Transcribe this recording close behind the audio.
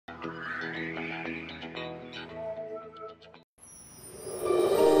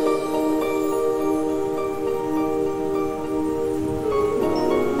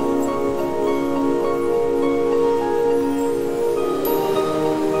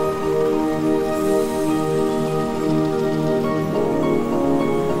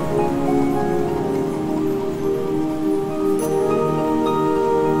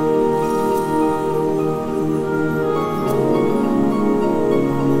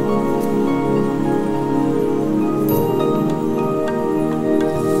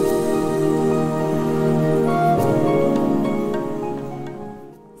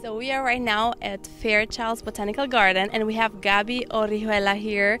right now at Fairchild's Botanical Garden, and we have Gabi Orihuela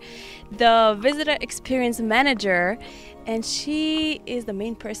here, the visitor experience manager, and she is the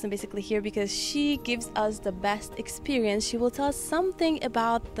main person basically here because she gives us the best experience. She will tell us something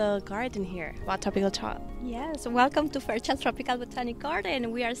about the garden here, about tropical child. Yes, welcome to Fairchild Tropical Botanic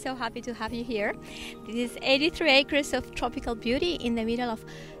Garden. We are so happy to have you here. This is 83 acres of tropical beauty in the middle of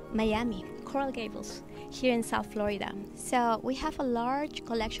Miami, Coral Gables, here in South Florida. So we have a large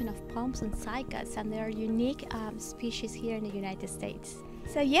collection of palms and cycads, and there are unique species here in the United States.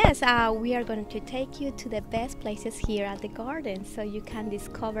 So yes, we are going to take you to the best places here at the garden so you can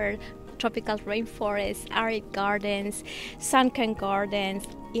discover tropical rainforests, arid gardens, sunken gardens,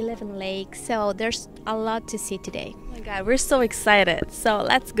 11 lakes. So there's a lot to see today. Oh my God, we're so excited. So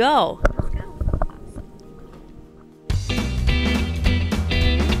let's go.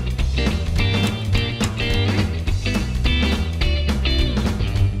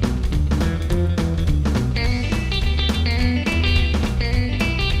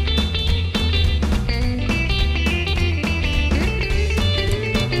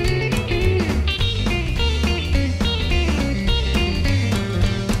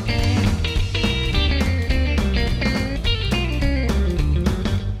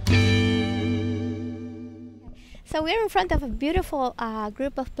 So we're in front of a beautiful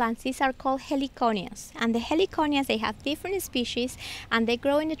group of plants. These are called Heliconius. And the Heliconius, they have different species and they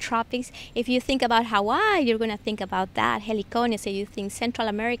grow in the tropics. If you think about Hawaii, you're going to think about that, Heliconius. If you think Central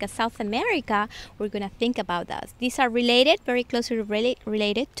America, South America, we're going to think about that. These are related, very closely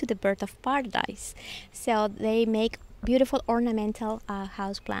related to the bird of paradise. So they make beautiful ornamental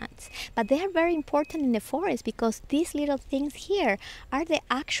house plants, but they are very important in the forest because these little things here are the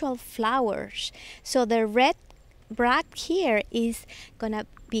actual flowers. So the red brag here is gonna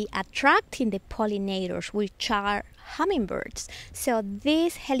be attracting the pollinators, which are hummingbirds. So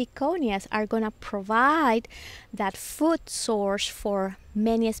these heliconias are gonna provide that food source for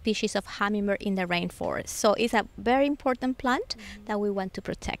many species of hummingbird in the rainforest. So it's a very important plant that we want to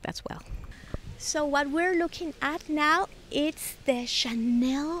protect as well. So what we're looking at now, it's the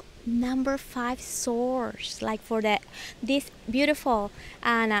Chanel number 5 source. Like for these beautiful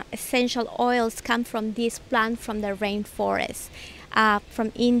and essential oils come from this plant from the rainforest,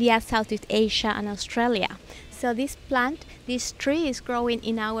 from India, Southeast Asia, and Australia. So this plant, this tree is growing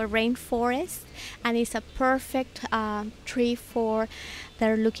in our rainforest, and it's a perfect tree for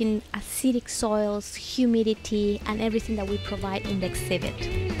they're looking acidic soils, humidity, and everything that we provide in the exhibit.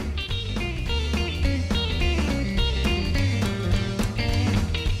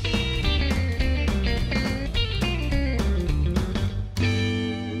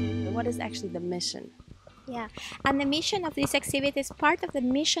 What is actually the mission? Yeah, and the mission of this exhibit is part of the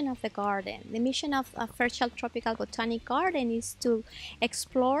mission of the garden. The mission of Fairchild Tropical Botanic Garden is to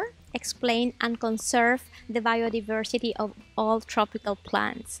explore, explain, and conserve the biodiversity of all tropical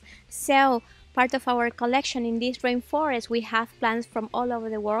plants. So, part of our collection in this rainforest, we have plants from all over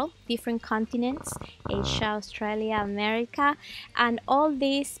the world, different continents, Asia, Australia, America, and all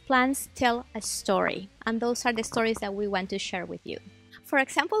these plants tell a story. And those are the stories that we want to share with you. For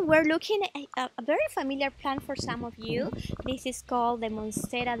example, we're looking at a very familiar plant for some of you. This is called the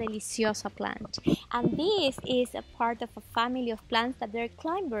Monstera deliciosa plant. And this is a part of a family of plants that they're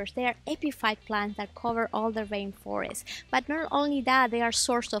climbers. They are epiphyte plants that cover all the rainforest. But not only that, they are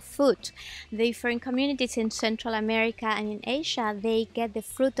source of food. The different communities in Central America and in Asia, they get the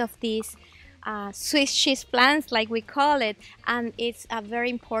fruit of these Swiss cheese plants, like we call it, and it's a very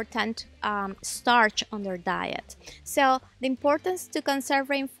important starch on their diet. So the importance to conserve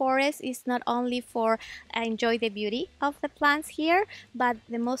rainforests is not only for enjoy the beauty of the plants here, but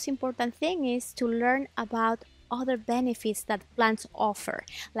the most important thing is to learn about other benefits that plants offer,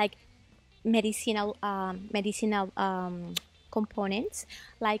 like medicinal components,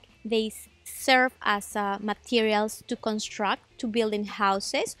 like they serve as materials to construct, to build in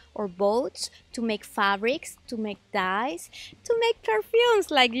houses or boats, to make fabrics, to make dyes, to make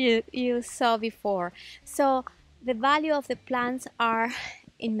perfumes like you saw before. So the value of the plants are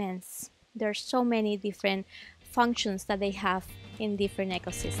immense. There's so many different functions that they have in different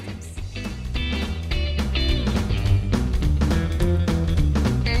ecosystems.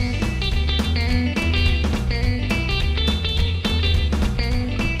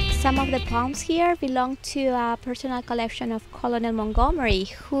 So Some of the palms here belong to a personal collection of Colonel Montgomery,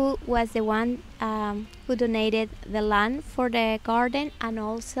 who was the one who donated the land for the garden, and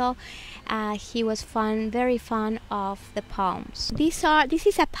also he was very fond of the palms. This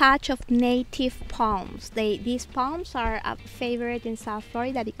is a patch of native palms. These palms are a favorite in South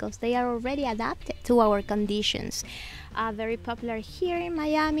Florida because they are already adapted to our conditions. Very popular here in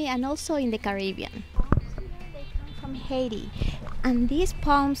Miami and also in the Caribbean. They come from Haiti, and these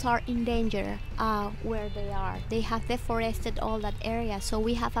palms are in danger where they are. They have deforested all that area, so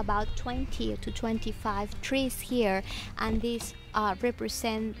we have about 20 to 25 trees here, and these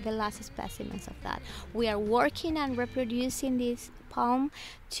represent the last specimens of that. We are working on reproducing this palm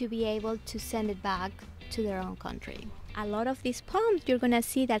to be able to send it back to their own country. A lot of these palms, you're gonna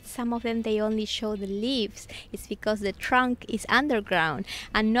see that some of them, they only show the leaves. It's because the trunk is underground,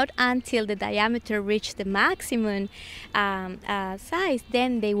 and not until the diameter reaches the maximum size,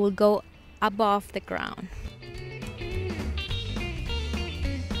 then they will go above the ground.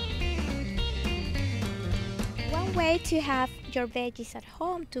 One way to have your veggies at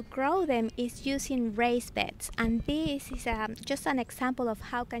home to grow them is using raised beds, and this is just an example of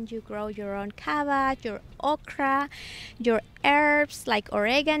how can you grow your own cabbage, your okra, your herbs like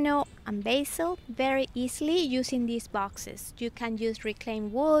oregano and basil very easily using these boxes. You can use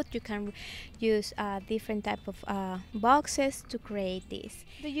reclaimed wood, you can use different type of boxes to create this.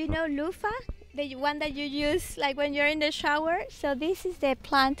 Do you know loofah? The one that you use like when you're in the shower. So this is the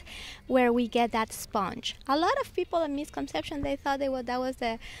plant where we get that sponge. A lot of people, a misconception, they thought that was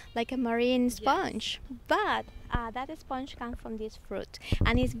like a marine sponge. Yes. But that sponge comes from this fruit,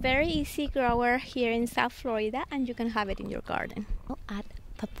 and it's very easy grower here in South Florida, and you can have it in your garden. At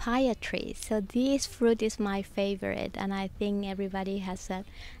papaya trees. So this fruit is my favorite, and I think everybody has a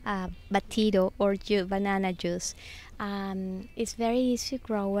batido or banana juice. It's very easy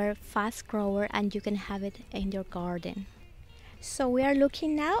grower, fast grower, and you can have it in your garden. So we are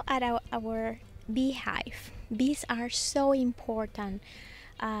looking now at our beehive. Bees are so important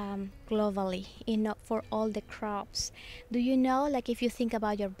globally, for all the crops. Do you know, like if you think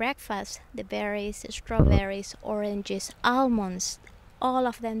about your breakfast, the berries, strawberries, oranges, almonds, all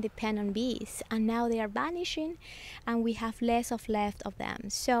of them depend on bees, and now they are vanishing and we have less left of them.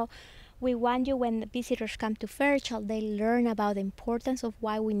 So we want you, when the visitors come to Fairchild, they learn about the importance of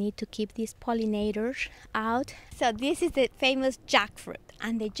why we need to keep these pollinators out. So this is the famous jackfruit,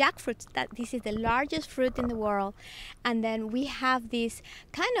 and the jackfruit, this is the largest fruit in the world. And then we have this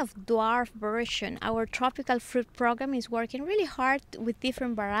kind of dwarf version. Our tropical fruit program is working really hard with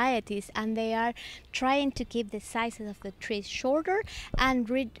different varieties, and they are trying to keep the sizes of the trees shorter and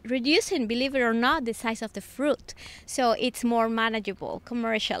reducing, believe it or not, the size of the fruit, so it's more manageable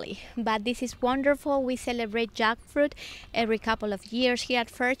commercially. But this is wonderful. We celebrate jackfruit every couple of years here at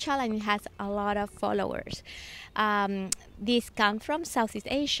Fairchild, and it has a lot of followers. These come from Southeast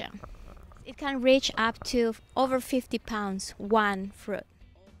Asia. It can reach up to over 50 pounds, one fruit.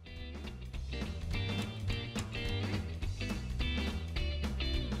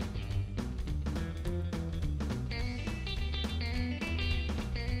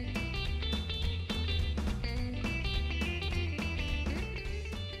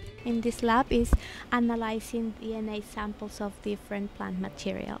 In this lab is analyzing DNA samples of different plant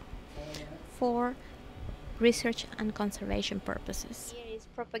material for research and conservation purposes. Here is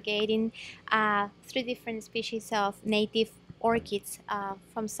propagating 3 different species of native orchids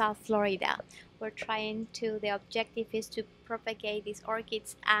from South Florida. The objective is to propagate these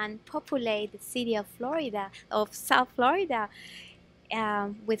orchids and populate the city of South Florida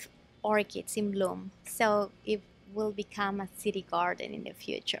with orchids in bloom. So it will become a city garden in the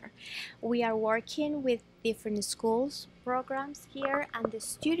future. We are working with different schools programs here, and the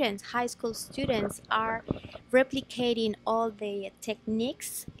students, high school students, are replicating all the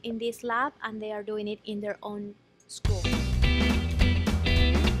techniques in this lab, and they are doing it in their own school.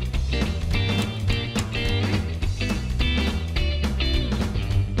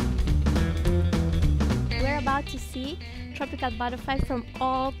 We're about to see tropical butterflies from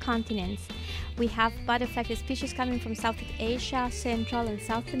all continents. We have butterfly species coming from Southeast Asia, Central and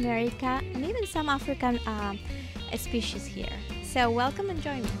South America, and even some African species here. So welcome and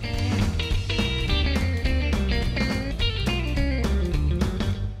join me.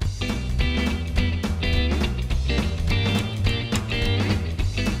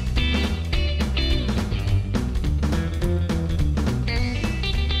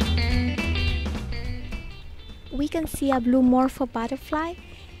 We can see a blue Morpho butterfly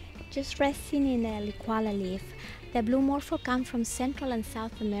just resting in a licuala leaf. The blue Morpho come from Central and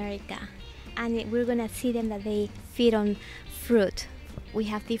South America, and we're gonna see them that they feed on fruit We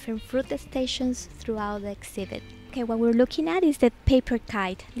have different fruit stations throughout the exhibit. Okay, what we're looking at is the paper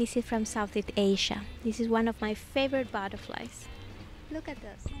kite. This is from Southeast Asia. This is one of my favorite butterflies. Look at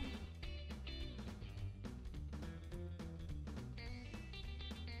this.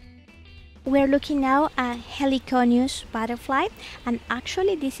 We're looking now at Heliconius butterfly, and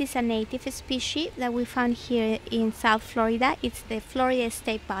actually this is a native species that we found here in South Florida. It's the Florida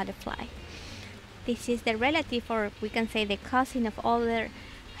state butterfly. This is the relative, or we can say the cousin of all the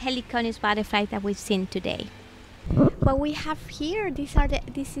Heliconius butterflies that we've seen today. What we have here, this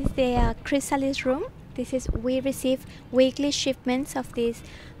is the chrysalis room. We receive weekly shipments of these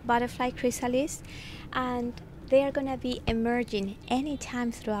butterfly chrysalis, and they are gonna be emerging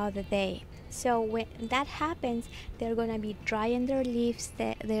anytime throughout the day. So when that happens, they're gonna be drying their leaves,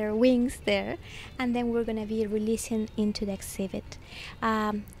 their wings there, and then we're gonna be releasing into the exhibit.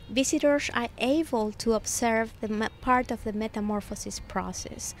 Visitors are able to observe the part of the metamorphosis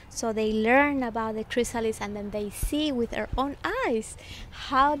process. So they learn about the chrysalis, and then they see with their own eyes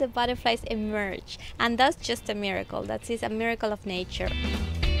how the butterflies emerge. And that's just a miracle. That is a miracle of nature.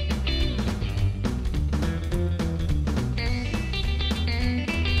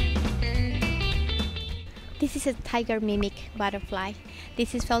 This is a tiger mimic butterfly.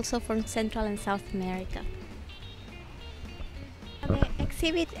 This is also from Central and South America. The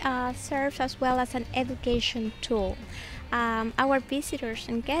exhibit serves as well as an education tool. Our visitors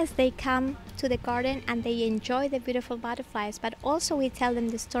and guests, they come to the garden and they enjoy the beautiful butterflies, but also we tell them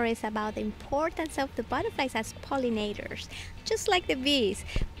the stories about the importance of the butterflies as pollinators, just like the bees.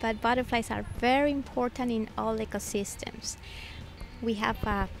 But butterflies are very important in all ecosystems. We have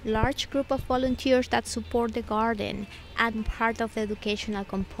a large group of volunteers that support the garden and part of the educational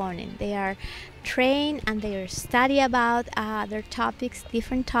component. They are trained and they study about their topics,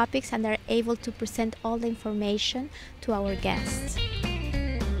 different topics, and they're able to present all the information to our guests.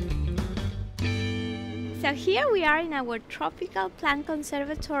 So here we are in our tropical plant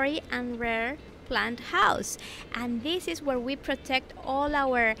conservatory and rare plant house, and this is where we protect all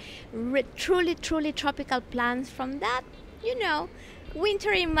our truly tropical plants from that,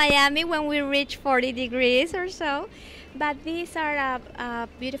 winter in Miami when we reach 40 degrees or so. But these are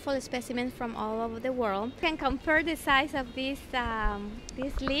beautiful specimens from all over the world. You can compare the size of this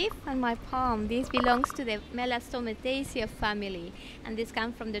leaf on my palm. This belongs to the Melastomataceae family, and this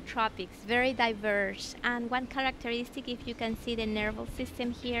comes from the tropics, very diverse. And one characteristic, if you can see the nervous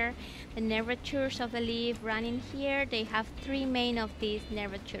system here, the nervatures of the leaf running here, they have three main of these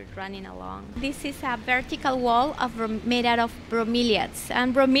nervatures running along. This is a vertical wall made out of bromeliads,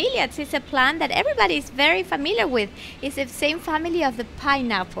 and bromeliads is a plant that everybody is very familiar with. It's the same family of the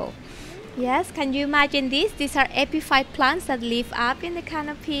pineapple. Yes, can you imagine this? These are epiphyte plants that live up in the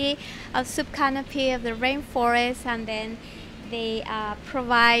canopy, subcanopy of the rainforest, and then they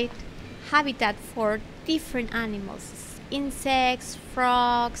provide habitat for different animals, insects,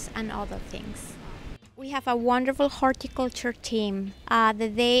 frogs, and other things. We have a wonderful horticulture team. The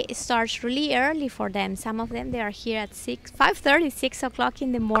day starts really early for them. Some of them, they are here at 5:30, 6 o'clock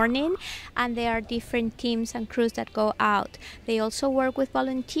in the morning, and there are different teams and crews that go out. They also work with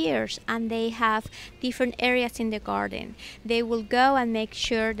volunteers, and they have different areas in the garden. They will go and make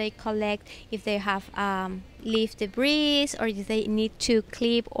sure they collect if they have leaf debris or if they need to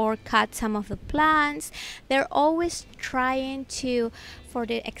clip or cut some of the plants. They're always trying to, for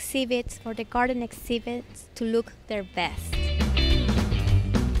the exhibits, for the garden exhibits, to look their best.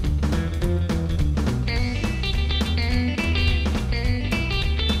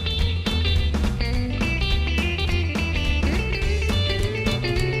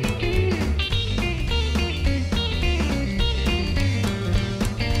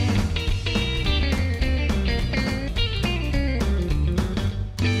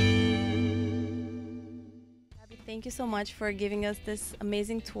 Thank you so much for giving us this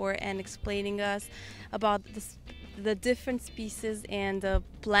amazing tour and explaining us about the different species and the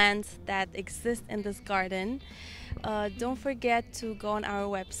plants that exist in this garden. Don't forget to go on our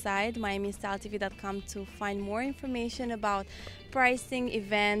website, miamistyletv.com, to find more information about pricing,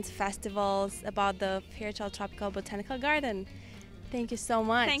 events, festivals, about the Fairchild Tropical Botanical Garden. Thank you so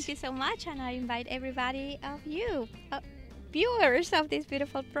much. Thank you so much, and I invite everybody of you, viewers of this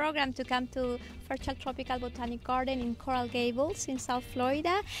beautiful program, to come to Fairchild Tropical Botanic Garden in Coral Gables in South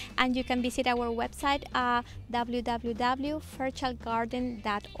Florida, and you can visit our website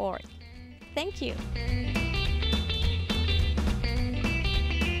www.fairchildgarden.org. Thank you.